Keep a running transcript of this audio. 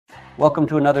Welcome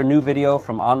to another new video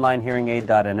from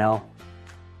Online-HearingAid.nl.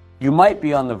 You might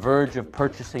be on the verge of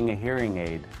purchasing a hearing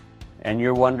aid, and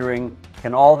you're wondering,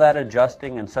 can all that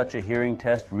adjusting and such a hearing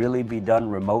test really be done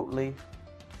remotely?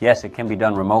 Yes, it can be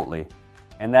done remotely.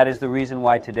 And that is the reason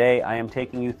why today I am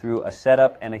taking you through a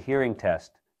setup and a hearing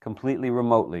test, completely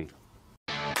remotely.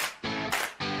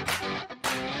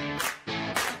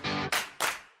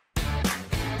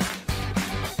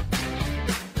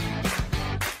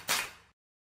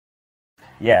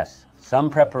 Yes, some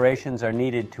preparations are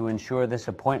needed to ensure this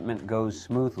appointment goes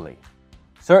smoothly.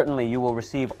 Certainly, you will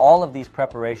receive all of these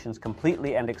preparations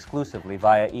completely and exclusively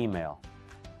via email.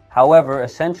 However,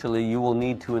 essentially, you will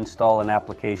need to install an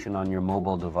application on your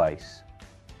mobile device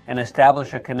and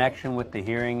establish a connection with the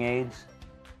hearing aids.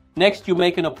 Next, you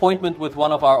make an appointment with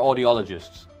one of our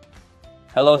audiologists.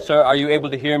 Hello, sir. Are you able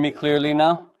to hear me clearly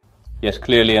now? Yes,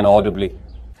 clearly and audibly.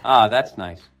 Ah, that's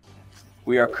nice.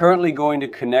 We are currently going to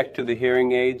connect to the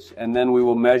hearing aids, and then we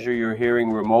will measure your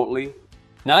hearing remotely.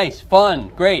 Nice, fun,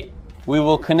 great. We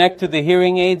will connect to the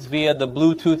hearing aids via the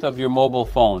Bluetooth of your mobile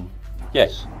phone.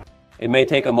 Yes, it may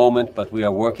take a moment, but we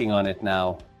are working on it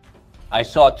now. I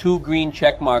saw 2 green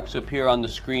check marks appear on the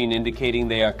screen indicating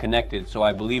they are connected, so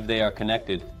I believe they are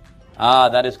connected. Ah,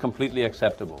 that is completely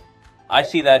acceptable. I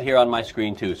see that here on my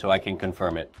screen too, so I can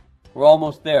confirm it. We're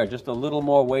almost there, just a little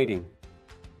more waiting.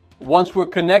 Once we're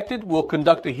connected, we'll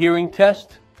conduct a hearing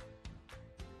test.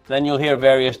 Then you'll hear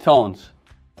various tones.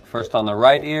 First on the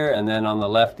right ear and then on the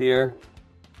left ear.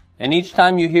 And each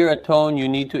time you hear a tone, you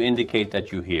need to indicate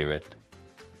that you hear it.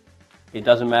 It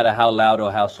doesn't matter how loud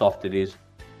or how soft it is.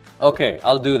 Okay,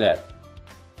 I'll do that.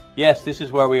 Yes, this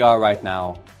is where we are right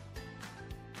now.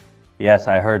 Yes,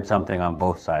 I heard something on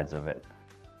both sides of it.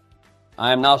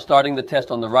 I am now starting the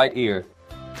test on the right ear.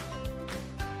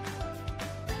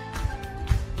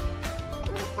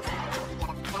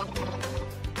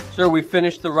 Sir, we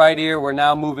finished the right ear. We're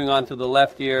now moving on to the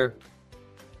left ear.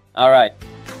 All right.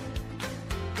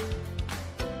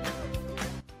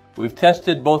 We've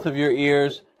tested both of your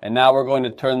ears, and now we're going to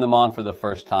turn them on for the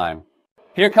first time.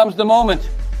 Here comes the moment.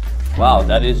 Wow,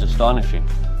 that is astonishing.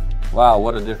 Wow,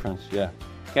 what a difference, yeah.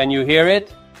 Can you hear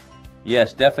it?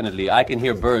 Yes, definitely. I can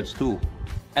hear birds too.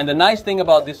 And the nice thing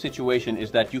about this situation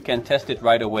is that you can test it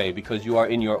right away because you are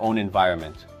in your own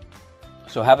environment.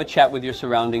 So have a chat with your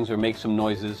surroundings or make some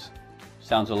noises.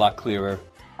 Sounds a lot clearer.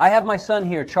 I have my son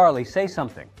here, Charlie. Say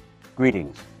something.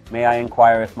 Greetings. May I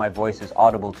inquire if my voice is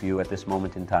audible to you at this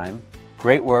moment in time?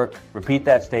 Great work. Repeat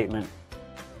that statement.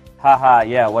 Haha,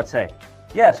 yeah, what say?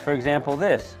 Yes, for example,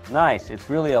 this. Nice. It's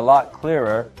really a lot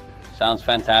clearer. Sounds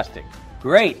fantastic.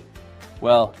 Great.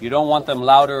 Well, you don't want them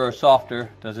louder or softer.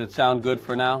 Does it sound good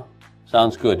for now?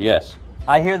 Sounds good, yes.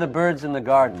 I hear the birds in the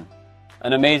garden.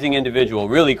 An amazing individual.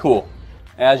 Really cool.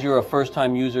 As you're a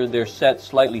first-time user, they're set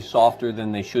slightly softer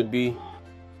than they should be.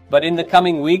 But in the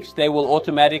coming weeks, they will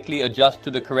automatically adjust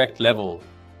to the correct level.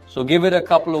 So give it a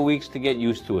couple of weeks to get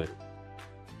used to it.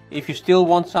 If you still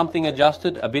want something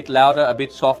adjusted, a bit louder, a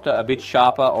bit softer, a bit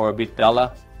sharper, or a bit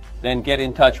duller, then get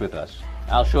in touch with us.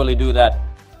 I'll surely do that.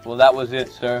 Well, that was it,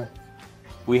 sir.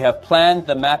 We have planned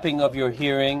the mapping of your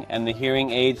hearing, and the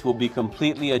hearing aids will be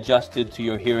completely adjusted to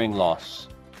your hearing loss.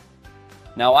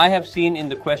 Now, I have seen in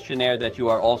the questionnaire that you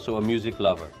are also a music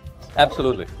lover.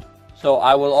 Absolutely. So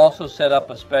I will also set up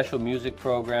a special music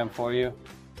program for you.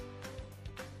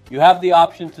 You have the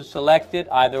option to select it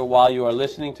either while you are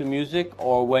listening to music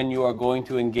or when you are going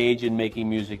to engage in making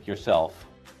music yourself.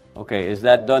 Okay, is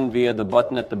that done via the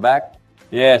button at the back?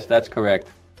 Yes, that's correct.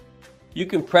 You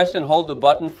can press and hold the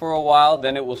button for a while,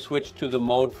 then it will switch to the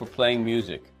mode for playing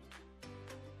music.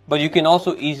 But you can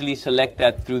also easily select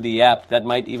that through the app. That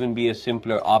might even be a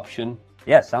simpler option.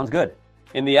 Yes, sounds good.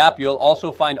 In the app, you'll also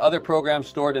find other programs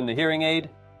stored in the hearing aid.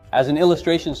 As an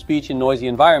illustration speech in noisy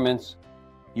environments,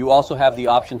 you also have the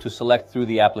option to select through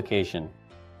the application.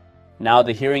 Now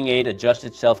the hearing aid adjusts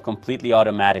itself completely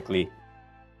automatically.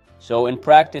 So in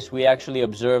practice, we actually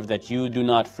observe that you do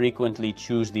not frequently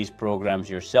choose these programs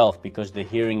yourself because the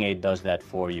hearing aid does that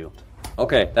for you.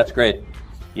 Okay, that's great.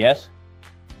 Yes?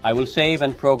 I will save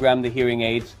and program the hearing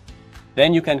aids.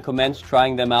 Then you can commence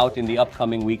trying them out in the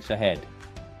upcoming weeks ahead.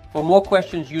 For more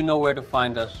questions, you know where to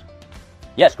find us.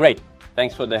 Yes, great.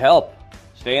 Thanks for the help.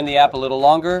 Stay in the app a little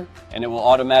longer, and it will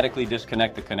automatically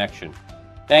disconnect the connection.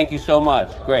 Thank you so much.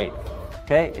 Great.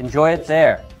 Okay, enjoy it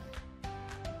there.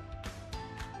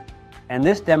 And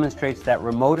this demonstrates that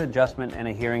remote adjustment and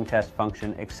a hearing test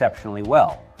function exceptionally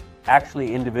well.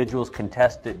 Actually, individuals can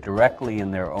test it directly in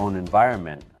their own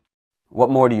environment. What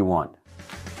more do you want?